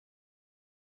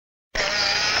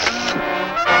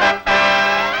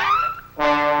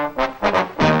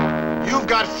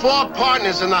4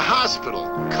 partners in the hospital.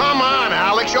 Come on,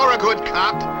 Alex, you're a good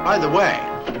cop. By the way,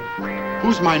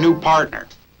 who's my new partner?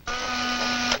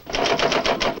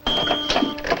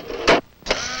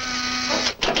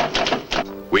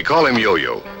 We call him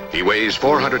Yo-Yo. He weighs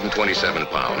 427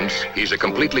 pounds. He's a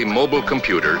completely mobile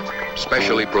computer,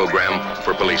 specially programmed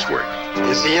for police work.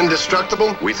 Is he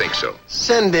indestructible? We think so.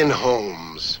 Send in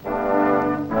Holmes.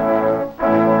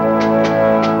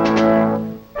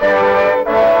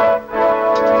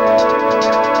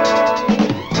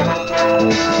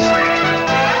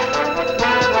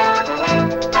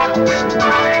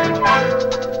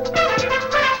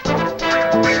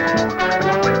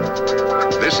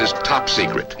 This is top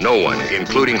secret. No one,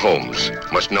 including Holmes,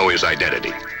 must know his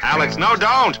identity. Alex, no,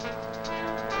 don't.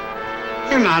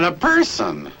 You're not a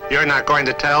person. You're not going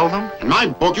to tell them? In my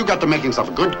book, you got the makings of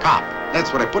a good cop.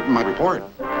 That's what I put in my report.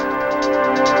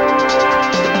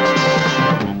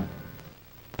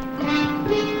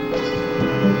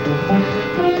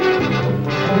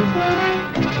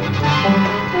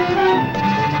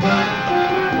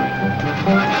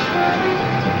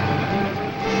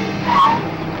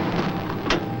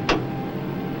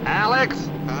 Alex?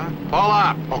 Pull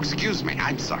up. Oh, excuse me.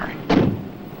 I'm sorry.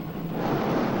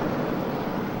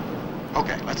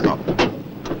 Okay, let's go.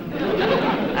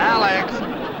 Alex,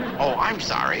 Oh, I'm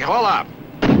sorry. pull up.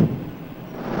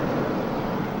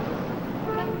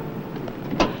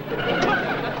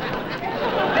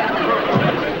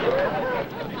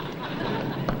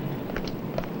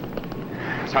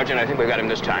 Sergeant, I think we got him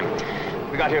this time.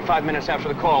 We got here 5 minutes after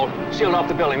the call, sealed off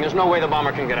the building. There's no way the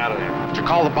bomber can get out of there. Did you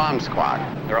call the bomb squad?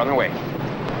 They're on their way.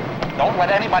 Don't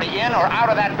let anybody in or out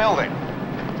of that building.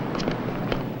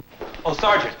 Oh,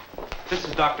 Sergeant, this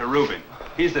is Dr. Rubin.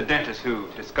 He's the dentist who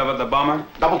discovered the bomber.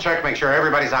 Double check, make sure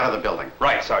everybody's out of the building.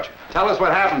 Right, Sergeant. Tell us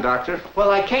what happened, Doctor.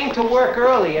 Well, I came to work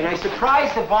early, and I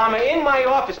surprised the bomber in my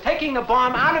office, taking the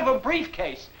bomb out of a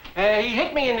briefcase. He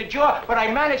hit me in the jaw, but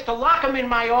I managed to lock him in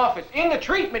my office, in the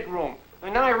treatment room.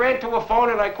 And then I ran to a phone,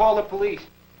 and I called the police.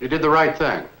 You did the right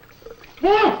thing.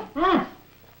 Oh,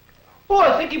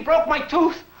 I think he broke my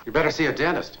tooth. You better see a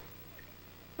dentist.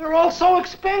 They're all so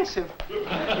expensive.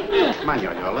 Come on,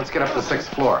 Yo-Yo, let's get up to the 6th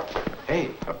floor.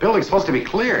 Hey, the building's supposed to be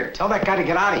cleared. Tell that guy to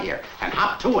get out of here and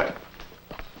hop to it.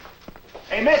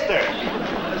 Hey, mister,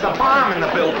 there's a bomb in the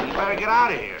building. You better get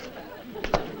out of here.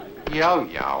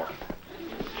 Yo-Yo.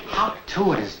 Hop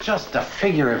to it is just a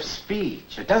figure of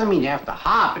speech. It doesn't mean you have to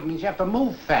hop. It means you have to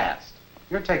move fast.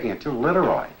 You're taking it too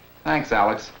literally. Thanks,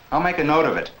 Alex. I'll make a note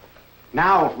of it.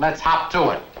 Now, let's hop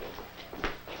to it.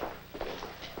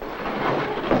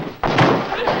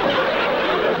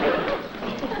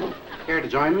 Care to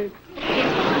join me?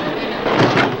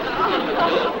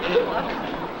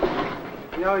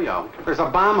 Yo-Yo, there's a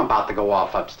bomb about to go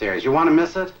off upstairs. You want to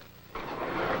miss it?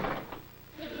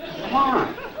 Come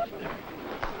on.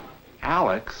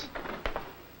 Alex,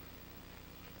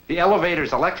 the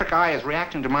elevator's electric eye is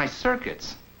reacting to my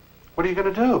circuits. What are you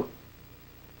going to do?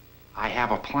 I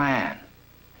have a plan.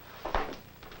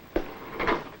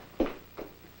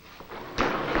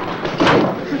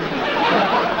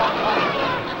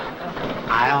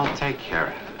 I'll take care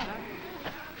of it.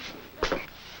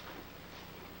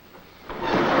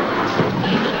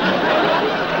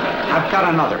 I've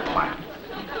got another plan.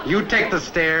 You take the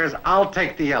stairs, I'll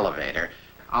take the elevator.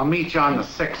 I'll meet you on the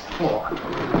 6th floor.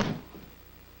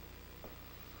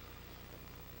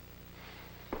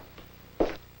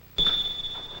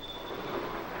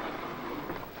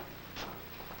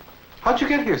 How'd you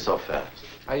get here so fast?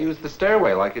 I used the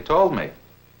stairway like you told me.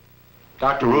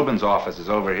 Dr. Rubin's office is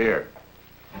over here.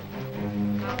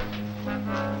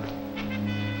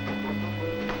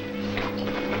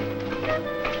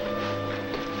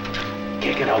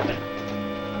 Kick it open.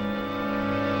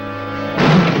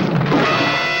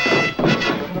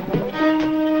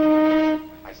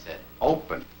 I said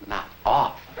open, not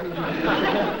off. It's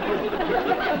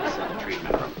in the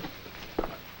treatment room.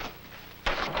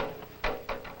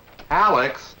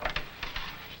 Alex,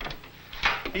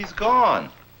 he's gone.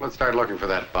 Let's start looking for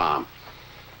that bomb.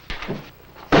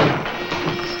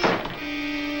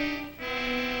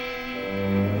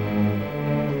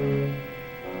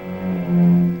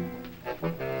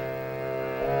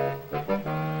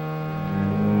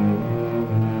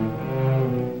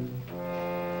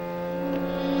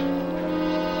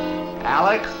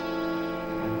 Alex?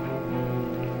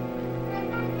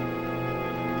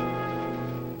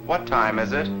 What time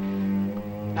is it?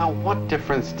 Now, what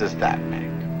difference does that make?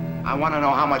 I want to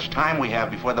know how much time we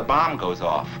have before the bomb goes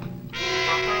off.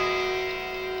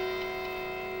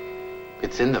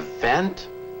 It's in the vent?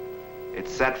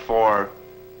 It's set for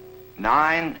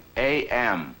 9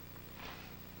 a.m.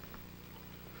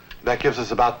 That gives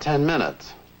us about 10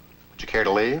 minutes. Would you care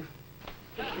to leave?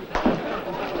 Get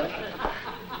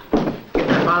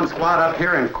the bomb squad up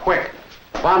here and quick.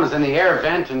 The bomb is in the air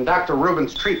vent in Dr.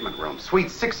 Rubin's treatment room,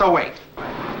 suite 608.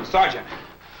 Sergeant,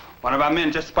 one of our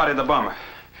men just spotted the bomber.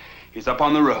 He's up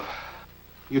on the roof.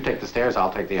 You take the stairs,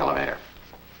 I'll take the elevator.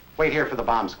 Wait here for the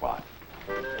bomb squad.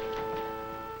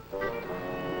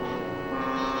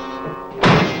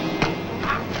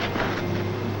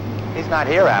 He's not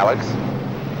here, Alex.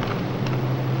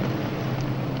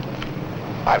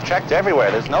 I've checked everywhere.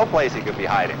 There's no place he could be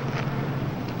hiding.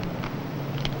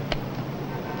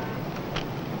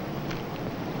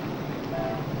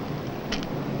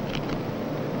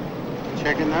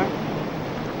 Check in there?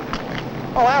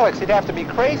 Oh, Alex, you'd have to be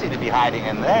crazy to be hiding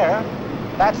in there.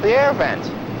 That's the air vent.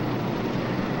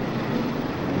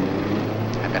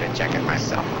 I better check it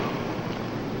myself.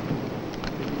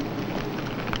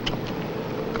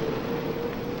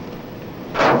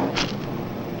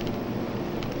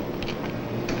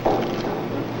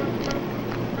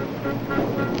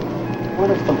 What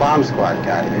if the bomb squad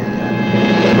got here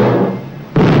yet?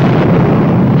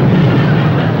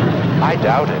 I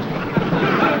doubt it.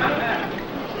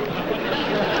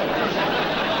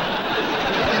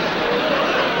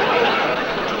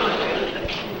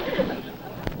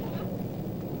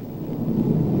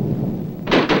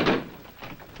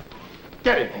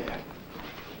 Get in here.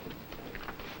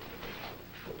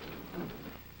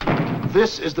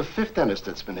 This is the 5th dentist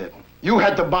that's been hit. You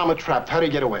had the bomber trapped. How'd he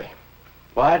get away?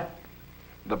 What?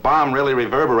 The bomb really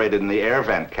reverberated in the air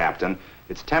vent, Captain.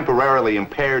 It's temporarily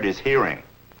impaired his hearing.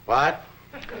 What?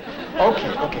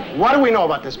 Okay. What do we know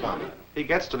about this bomb? He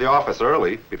gets to the office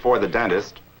early, before the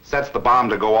dentist, sets the bomb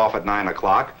to go off at 9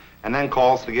 o'clock, and then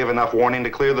calls to give enough warning to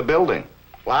clear the building.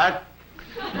 What?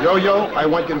 Yo-Yo, I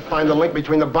want you to find the link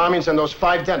between the bombings and those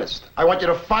 5 dentists. I want you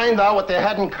to find out what they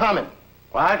had in common.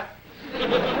 What?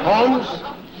 Holmes,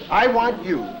 I want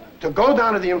you to go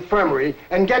down to the infirmary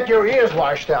and get your ears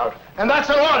washed out. And that's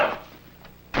an order.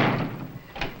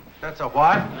 That's a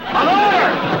what? An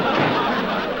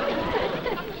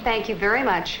order! Thank you very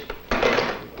much.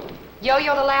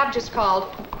 Yo-Yo, the lab just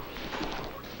called.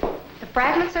 The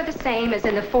fragments are the same as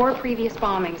in the 4 previous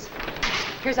bombings.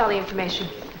 Here's all the information.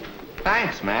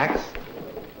 Thanks, Max.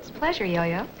 It's a pleasure,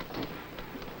 Yo-Yo.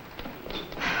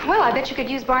 Well, I bet you could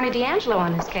use Barney D'Angelo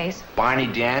on this case. Barney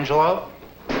D'Angelo?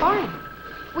 Barney.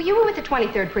 Well, you were with the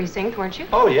 23rd Precinct, weren't you?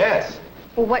 Oh, yes.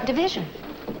 Well, what division?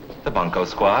 The Bunko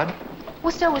Squad.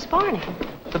 Well, so was Barney.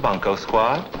 The Bunko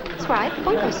Squad. That's right, the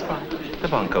Bunko Squad. The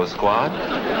Bunko Squad.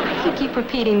 You keep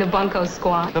repeating the Bunko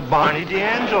Squad. The Barney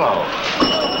D'Angelo.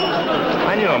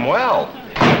 I knew him well.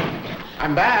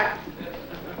 I'm back.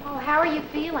 Oh, how are you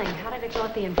feeling? How did it go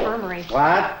at the infirmary?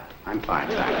 What? I'm fine,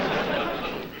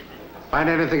 thanks. Find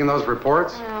anything in those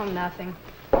reports? Oh, nothing.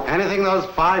 Anything those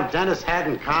 5 dentists had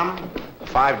in common? The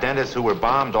 5 dentists who were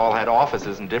bombed all had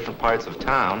offices in different parts of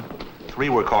town. 3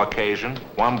 were Caucasian,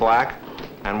 1 black,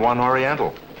 and 1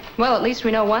 Oriental. Well, at least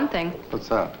we know one thing. What's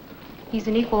that? He's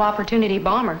an equal opportunity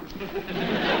bomber.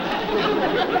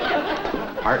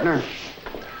 Partner,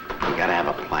 we gotta have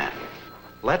a plan.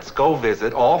 Let's go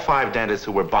visit all 5 dentists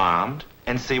who were bombed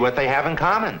and see what they have in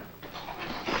common.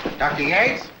 Dr.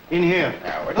 Yates? In here.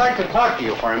 Yeah, we'd like to talk to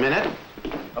you for a minute.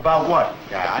 About what?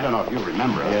 Yeah, I don't know if you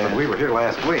remember us, but we were here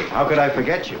last week. How could I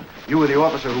forget you? You were the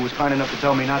officer who was kind enough to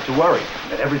tell me not to worry,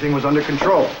 that everything was under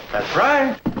control. That's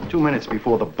right. 2 minutes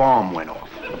before the bomb went off.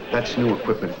 That's new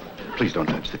equipment. Please don't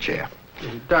touch the chair.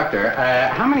 Doctor,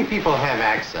 how many people have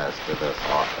access to this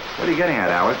office? What are you getting at,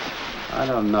 Alex? I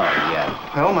don't know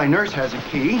yet. Well, my nurse has a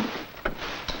key.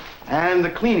 And the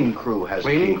cleaning crew has a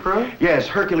key. Cleaning crew? Yes,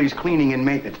 Hercules Cleaning and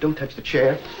Maintenance. Don't touch the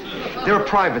chair. They're a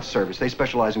private service. They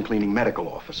specialize in cleaning medical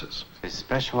offices. They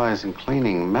specialize in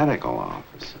cleaning medical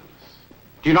offices.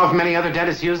 Do you know if many other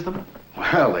dentists use them?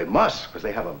 Well, they must, because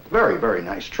they have a very, very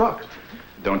nice truck.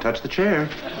 Don't touch the chair.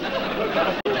 Excuse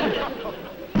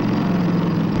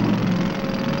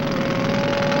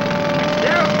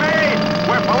me,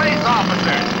 we're police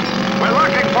officers. We're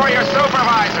looking for your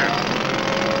supervisor.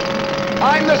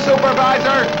 I'm the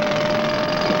supervisor.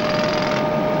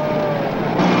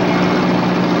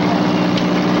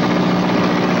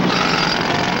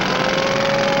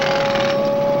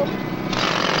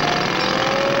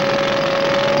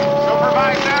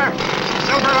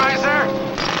 Supervisor?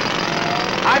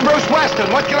 I'm Bruce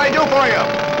Weston. What can I do for you?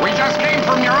 We just came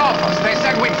from your office. They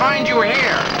said we'd find you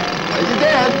here. Well, you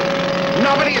did.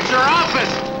 Nobody at your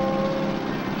office.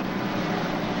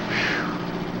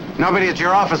 Nobody at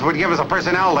your office would give us a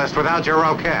personnel list without your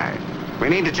okay. We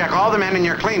need to check all the men in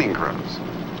your cleaning crews.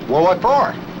 Well, what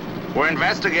for? We're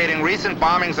investigating recent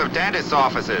bombings of dentists'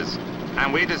 offices.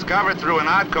 And we discovered through an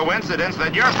odd coincidence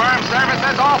that your firm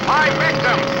services all 5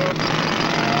 victims.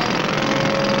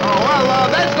 Oh, well,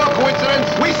 that's no coincidence.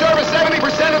 We service 70%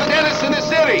 of the dentists in the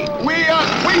city. We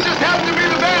just happen to be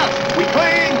the best. We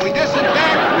clean, we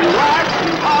disinfect, we wax,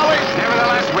 we polish.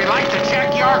 Nevertheless, we like to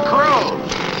check your crews.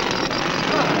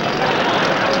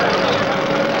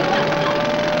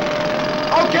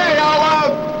 Okay,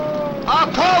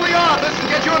 I'll call the office and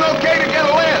get you an okay to get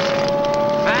a list.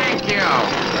 Thank you.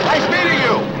 Nice meeting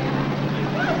you.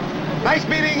 Nice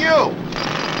meeting you.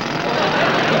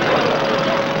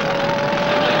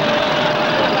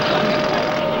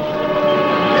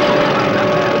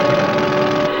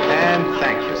 And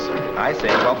thank you, sir. I say,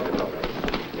 well,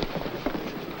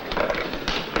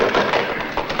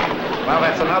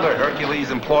 that's another Hercules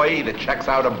employee that checks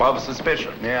out above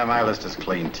suspicion. Yeah, my list is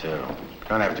clean, too.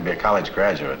 You don't have to be a college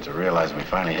graduate to realize we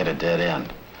finally hit a dead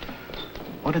end.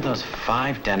 What did those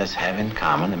 5 dentists have in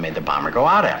common that made the bomber go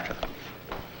out after them?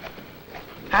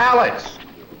 Alex,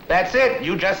 that's it.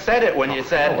 You just said it when you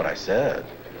said... Oh, what I said.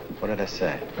 What did I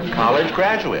say? College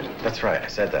graduate. That's right, I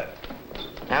said that.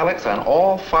 Alex, on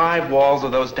all 5 walls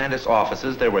of those dentist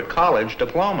offices, there were college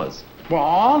diplomas. Well,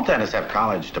 all dentists have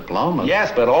college diplomas.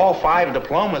 Yes, but all 5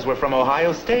 diplomas were from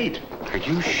Ohio State. Are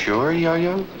you sure,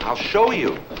 Yo-Yo? I'll show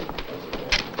you.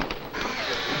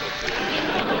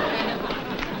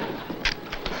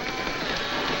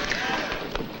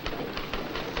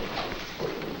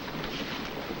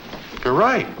 You're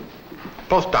right.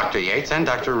 Both Dr. Yates and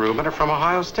Dr. Rubin are from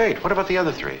Ohio State. What about the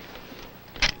other 3?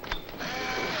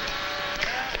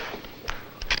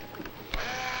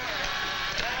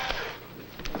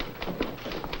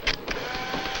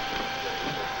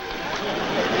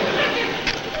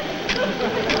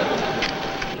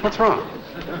 What's wrong?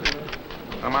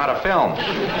 I'm out of film.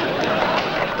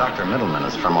 Dr. Middleman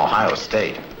is from Ohio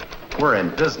State. We're in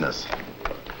business.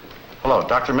 Hello,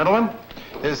 Dr. Middleman?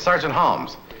 This is Sergeant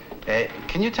Holmes.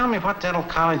 Can you tell me what dental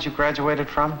college you graduated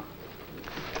from?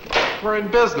 We're in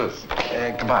business.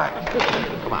 Goodbye.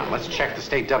 Come on, let's check the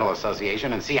State Dental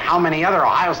Association and see how many other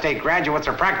Ohio State graduates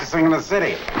are practicing in the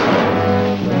city.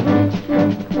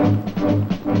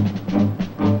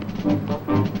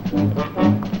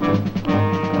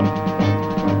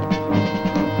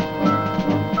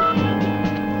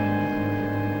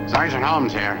 Sergeant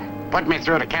Holmes here. Put me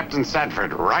through to Captain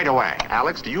Sedford right away.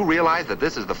 Alex, do you realize that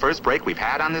this is the first break we've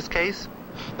had on this case?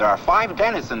 There are 5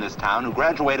 dentists in this town who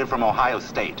graduated from Ohio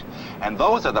State. And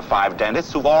those are the 5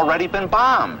 dentists who've already been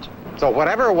bombed. So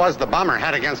whatever it was the bomber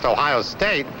had against Ohio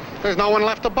State, there's no one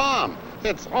left to bomb.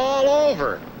 It's all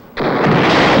over.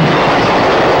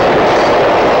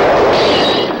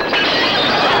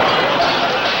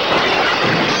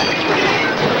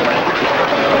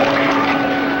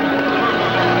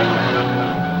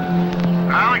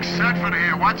 Alex Sedford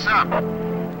here. What's up?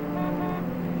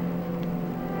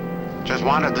 Just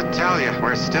wanted to tell you,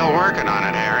 we're still working on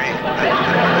it, Harry.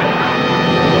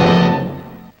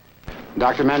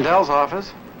 Dr. Mandel's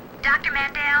office? Dr.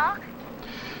 Mandel?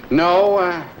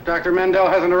 No, Dr. Mandel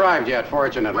hasn't arrived yet,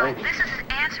 fortunately. Well, this is his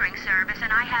answering service,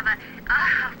 and I have a...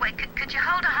 wait, could you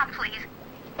hold on, please?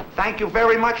 Thank you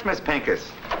very much, Miss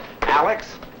Pincus.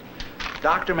 Alex,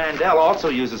 Dr. Mandel also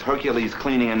uses Hercules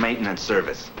cleaning and maintenance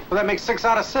service. Well, that makes 6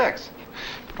 out of 6.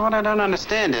 What I don't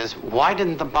understand is, why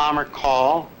didn't the bomber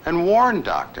call and warn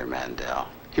Dr. Mandel?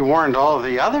 He warned all of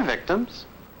the other victims.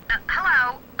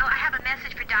 Hello? Oh, I have a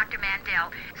message for Dr. Mandel.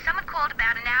 Someone called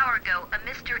about an hour ago, a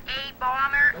Mr. A.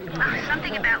 Balmer.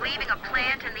 Something about leaving a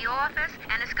plant in the office,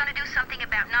 and it's going to do something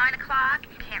about 9 o'clock.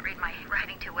 Can't read my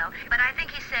writing too well, but I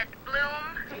think he said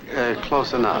Bloom.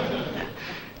 Close enough.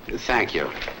 Thank you.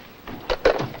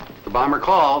 The bomber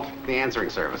called, the answering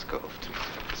service goofed.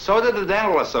 So did the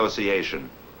Dental Association.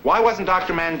 Why wasn't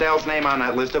Dr. Mandel's name on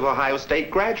that list of Ohio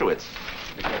State graduates?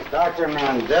 Because Dr.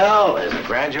 Mandel is a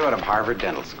graduate of Harvard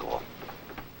Dental School.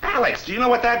 Alex, do you know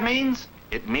what that means?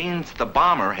 It means the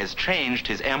bomber has changed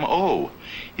his M.O.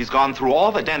 He's gone through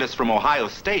all the dentists from Ohio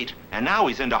State, and now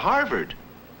he's into Harvard.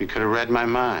 You could have read my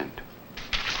mind.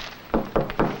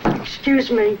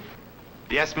 Excuse me.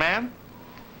 Yes, ma'am?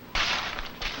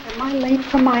 Am I late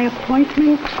for my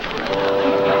appointment?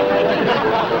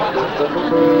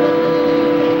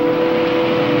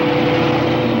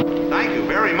 Thank you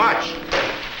very much.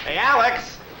 Hey,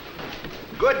 Alex,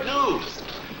 good news.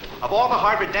 Of all the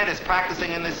Harvard dentists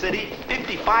practicing in this city,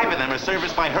 55 of them are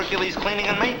serviced by Hercules Cleaning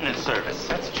and Maintenance Service.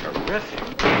 That's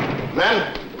terrific.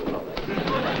 Then,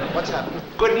 what's happened?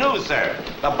 Good news, sir.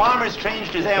 The bomber's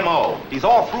changed his M.O. He's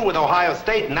all through with Ohio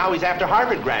State, and now he's after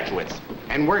Harvard graduates.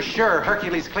 And we're sure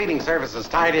Hercules Cleaning Service is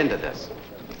tied into this.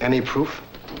 Any proof?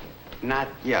 Not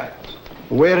yet.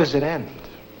 Where does it end?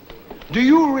 Do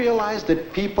you realize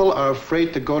that people are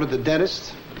afraid to go to the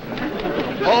dentist?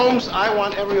 Holmes, I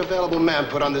want every available man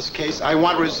put on this case. I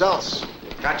want results.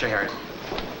 Gotcha, Harry.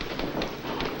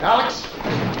 Alex,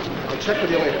 I'll check with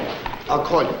you later. I'll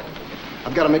call you.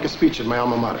 I've got to make a speech at my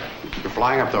alma mater. You're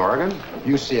flying up to Oregon?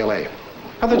 UCLA.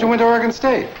 I thought you went to Oregon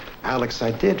State. Alex,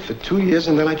 I did for 2 years,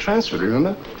 and then I transferred,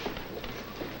 remember?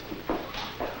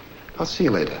 I'll see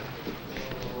you later.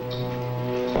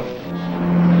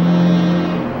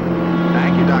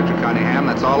 Thank you, Dr. Cunningham.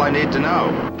 That's all I need to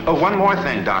know. Oh, one more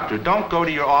thing, Doctor. Don't go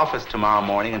to your office tomorrow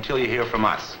morning until you hear from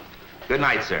us. Good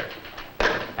night, sir.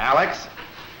 Alex?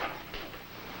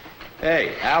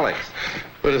 Hey, Alex.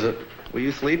 What is it? Were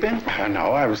you sleeping?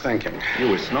 No, I was thinking. You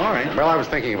were snoring. Well, I was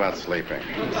thinking about sleeping.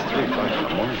 It's 3 o'clock in the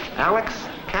morning. Alex,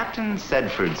 Captain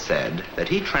Sedford said that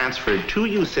he transferred to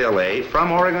UCLA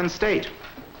from Oregon State.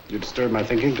 You disturbed my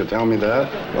thinking to tell me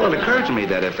that? Well, it occurred to me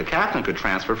that if the captain could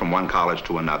transfer from one college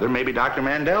to another, maybe Dr.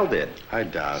 Mandel did. I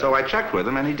doubt it. So I checked with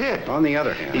him, and he did. On the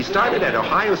other hand... He started at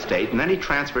Ohio State, and then he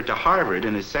transferred to Harvard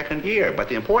in his second year. But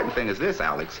the important thing is this,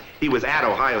 Alex. He was at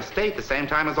Ohio State the same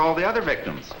time as all the other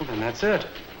victims. Well, then that's it.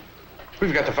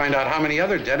 We've got to find out how many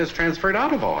other dentists transferred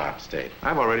out of Ohio State.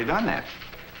 I've already done that.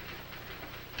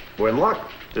 We're in luck.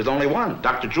 There's only one,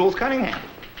 Dr. Jules Cunningham.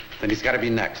 Then he's got to be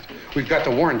next. We've got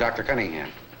to warn Dr.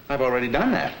 Cunningham. I've already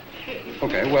done that.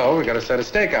 Okay, well, we've got to set a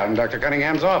stake out in Dr.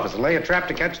 Cunningham's office and lay a trap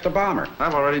to catch the bomber.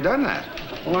 I've already done that.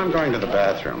 Well, I'm going to the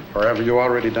bathroom. Or have you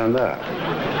already done that?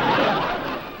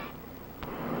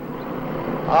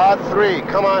 R3,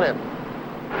 come on in.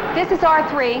 This is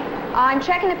R3. I'm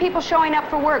checking the people showing up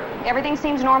for work. Everything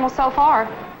seems normal so far.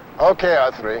 Okay,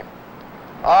 R3.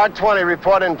 R20,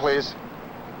 report in, please.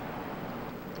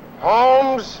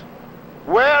 Holmes,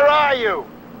 where are you?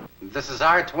 This is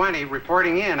R20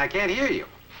 reporting in. I can't hear you.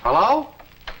 Hello?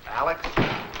 Alex,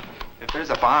 if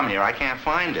there's a bomb here, I can't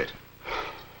find it.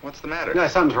 What's the matter? No,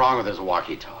 something's wrong with his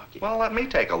walkie-talkie. Well, let me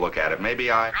take a look at it.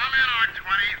 Maybe I... Come in,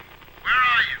 R20. Where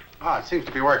are you? Oh, it seems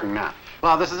to be working now.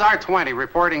 Well, this is R20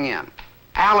 reporting in.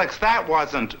 Alex, that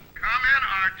wasn't... Come in,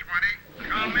 R20.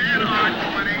 Come in,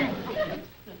 R20. Come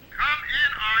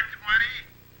in, R20.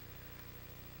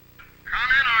 Come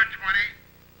in, R20.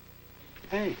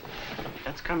 Hey,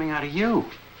 that's coming out of you.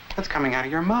 That's coming out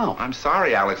of your mouth. I'm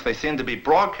sorry, Alex. They seem to be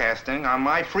broadcasting on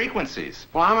my frequencies.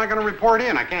 Well, how am I going to report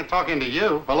in? I can't talk into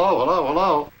you. Hello, hello,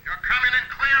 hello. You're coming in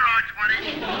clear,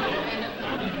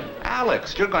 R20.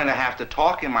 Alex, you're going to have to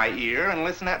talk in my ear and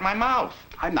listen at my mouth.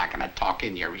 I'm not going to talk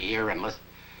in your ear and listen.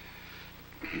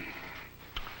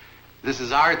 This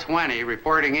is R20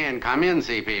 reporting in. Come in,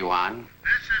 CP1.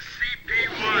 This is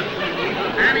CP1.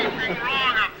 Anything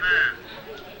wrong up there?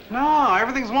 No,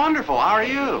 everything's wonderful. How are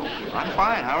you? I'm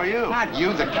fine. How are you? Not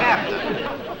you, the captain.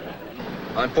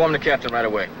 I'll inform the captain right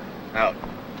away. Out.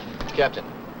 Captain,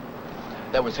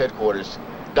 that was headquarters.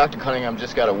 Dr. Cunningham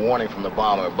just got a warning from the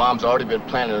bomber. A bomb's already been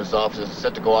planted in his office. It's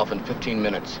set to go off in 15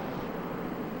 minutes.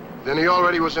 Then he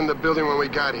already was in the building when we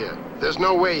got here. There's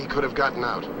no way he could have gotten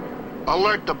out.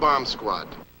 Alert the bomb squad.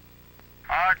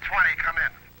 R20, come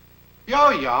in.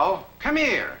 Yo-Yo, come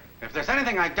here. If there's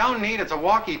anything I don't need, it's a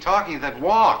walkie-talkie that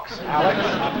walks. Alex,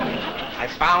 I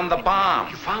found the bomb.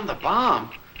 You found the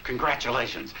bomb?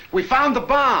 Congratulations. We found the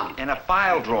bomb. In a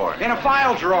file drawer. In a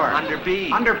file drawer. Under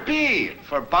B. Under B.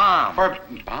 For bomb. For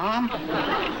bomb? Put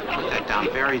that down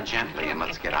very gently and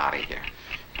let's get out of here.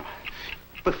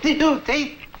 But they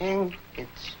think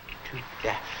it's too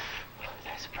fast.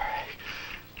 That's right.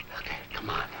 Okay, come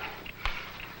on.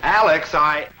 Alex,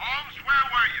 Holmes, where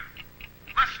were you?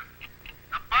 Listen,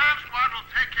 the bomb squad will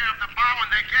take care of the bomb when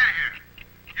they get here.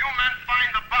 You men find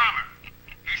the bomber.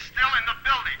 He's still in the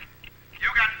building. You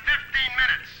got 15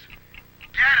 minutes.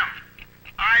 Get him.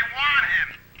 I want him.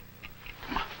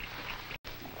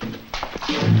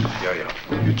 Yo-Yo,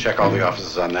 you check all the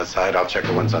offices on that side. I'll check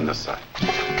the ones on this side.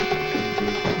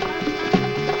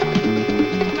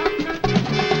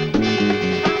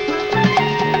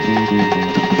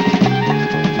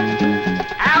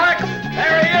 Alex,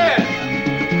 there he is.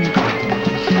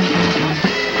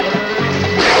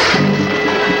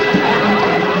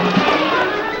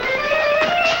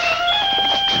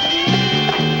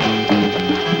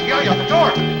 Yo-Yo, the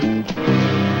door.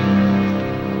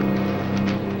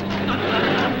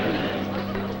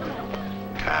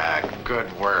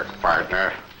 Good work,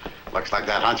 partner. Looks like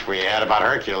that hunch we had about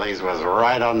Hercules was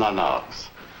right on the nose.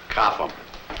 Cuff him.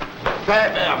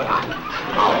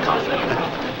 I'll cuff him.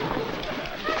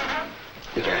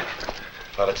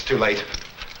 Well, it's too late.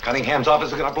 Cunningham's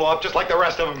office is going to blow up just like the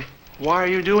rest of them. Why are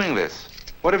you doing this?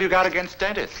 What have you got against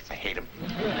dentists? I hate them.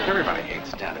 Everybody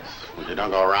hates dentists. You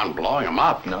don't go around blowing them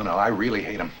up. No, I really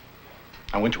hate them.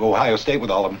 I went to Ohio State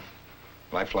with all of them.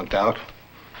 Well, I flunked out.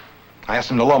 I asked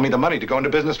them to loan me the money to go into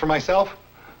business for myself.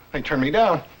 They turned me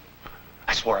down.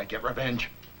 I swore I'd get revenge.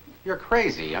 You're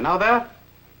crazy, you know that?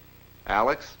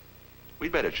 Alex,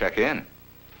 we'd better check in.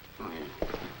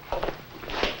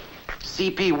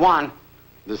 CP1,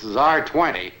 this is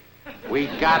R20. We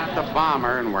got the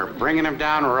bomber, and we're bringing him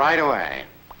down right away.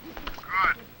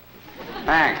 Good.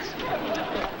 Thanks.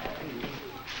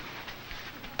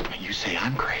 You say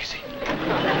I'm crazy.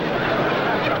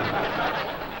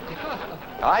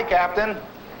 Hi, Captain.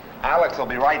 Alex will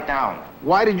be right down.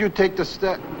 Why did you take the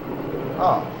step?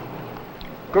 Oh.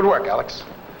 Good work, Alex.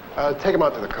 Take him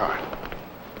out to the car.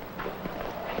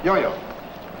 Yo-Yo,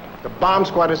 the bomb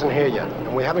squad isn't here yet,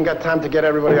 and we haven't got time to get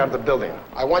everybody out of the building.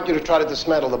 I want you to try to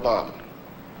dismantle the bomb.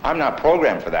 I'm not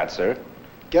programmed for that, sir.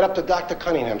 Get up to Dr.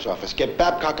 Cunningham's office. Get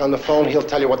Babcock on the phone. He'll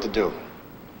tell you what to do.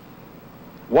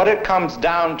 What it comes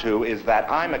down to is that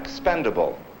I'm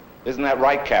expendable. Isn't that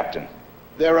right, Captain?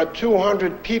 There are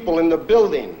 200 people in the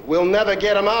building. We'll never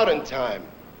get them out in time.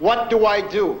 What do I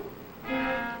do?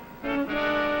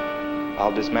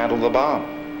 I'll dismantle the bomb.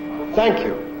 Thank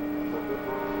you.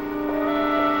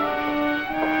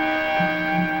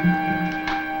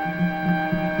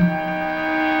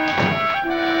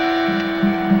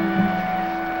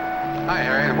 Hi,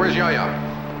 Harry. Where's Yo-Yo?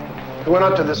 He went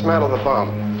out to dismantle the bomb.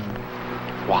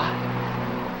 What?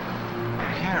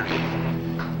 Harry,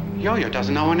 Yo-Yo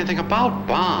doesn't know anything about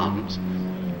bombs.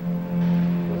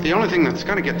 The only thing that's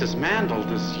gonna get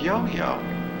dismantled is Yo-Yo.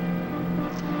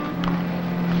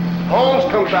 Holmes,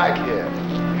 come back here.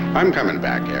 I'm coming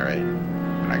back, Harry.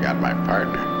 And I got my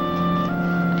partner.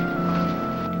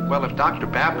 Well, if Dr.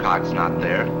 Babcock's not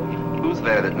there, who's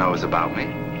there that knows about me?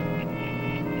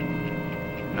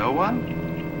 No one?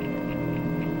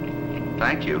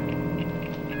 Thank you.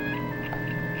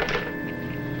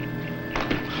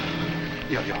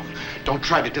 Yo-Yo, don't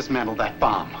try to dismantle that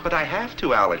bomb. But I have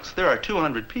to, Alex. There are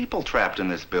 200 people trapped in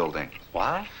this building.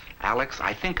 What? Alex,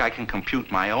 I think I can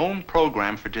compute my own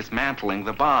program for dismantling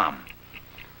the bomb.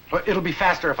 Well, it'll be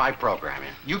faster if I program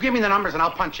it. You give me the numbers and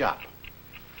I'll punch you up.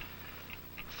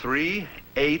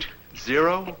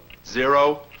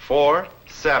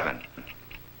 380047.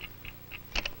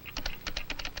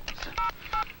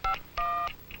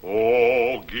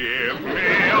 Oh, give me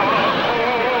a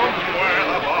home where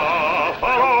the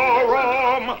buffalo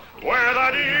roam, where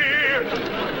the deer...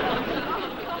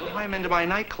 I'm into my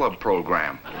nightclub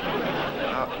program.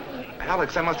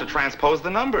 Alex, I must have transposed the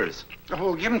numbers.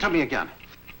 Oh, give them to me again.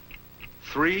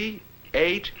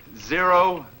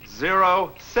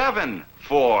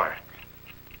 380074.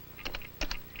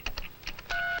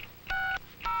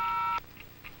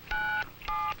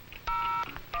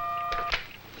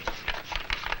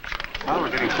 Well,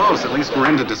 we're getting close. At least we're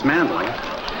into dismantling.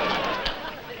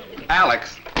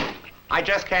 Alex, I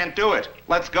just can't do it.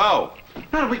 Let's go.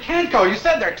 No, we can't go. You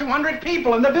said there are 200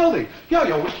 people in the building.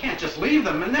 Yo-Yo, we can't just leave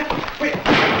them and then... Wait.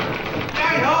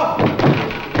 Yo-Yo!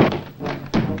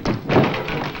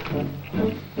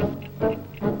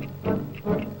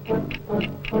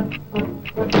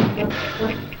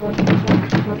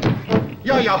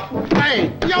 Yo-Yo!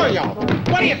 Hey, Yo-Yo!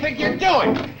 What do you think you're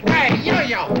doing? Hey,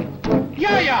 Yo-Yo!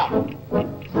 Yo-Yo!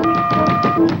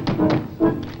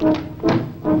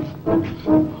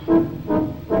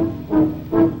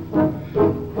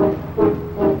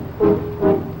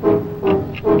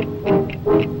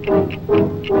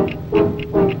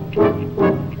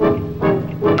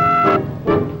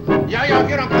 Yo-Yo, if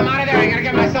you don't come out of there, I'm gonna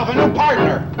get myself a new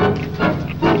partner.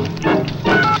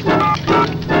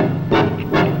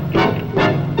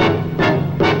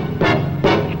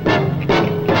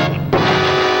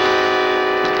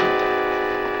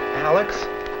 Alex,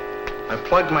 I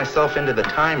plugged myself into the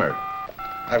timer.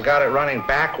 I've got it running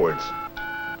backwards.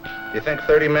 You think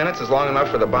 30 minutes is long enough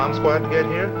for the bomb squad to get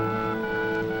here?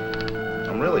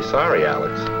 I'm really sorry,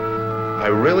 Alex. I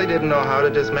really didn't know how to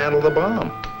dismantle the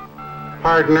bomb.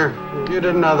 Partner, if you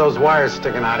didn't have those wires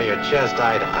sticking out of your chest,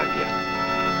 I'd hug you.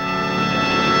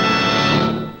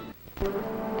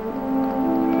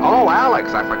 Oh,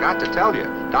 Alex, I forgot to tell you.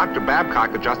 Dr.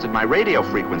 Babcock adjusted my radio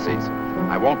frequencies.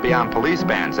 I won't be on police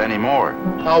bands anymore.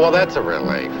 Oh, well, that's a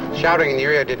relief. Shouting in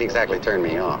your ear didn't exactly turn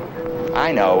me off.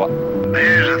 I know.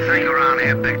 There's a thing around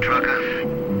here, big trucker.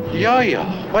 Yo-Yo,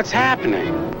 what's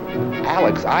happening?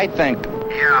 Alex, I think...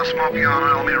 Yeah, I'll smoke you on a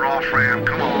millimeter off ram.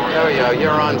 Come on. Yo-Yo,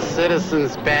 you're on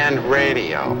Citizens Band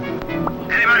Radio.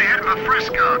 Anybody heading for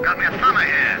Frisco? Got me a thumber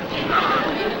here.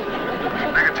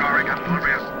 Negatory got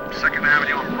delivery of 2nd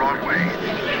Avenue on Broadway.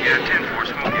 Yeah, 10-4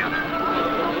 smoke you.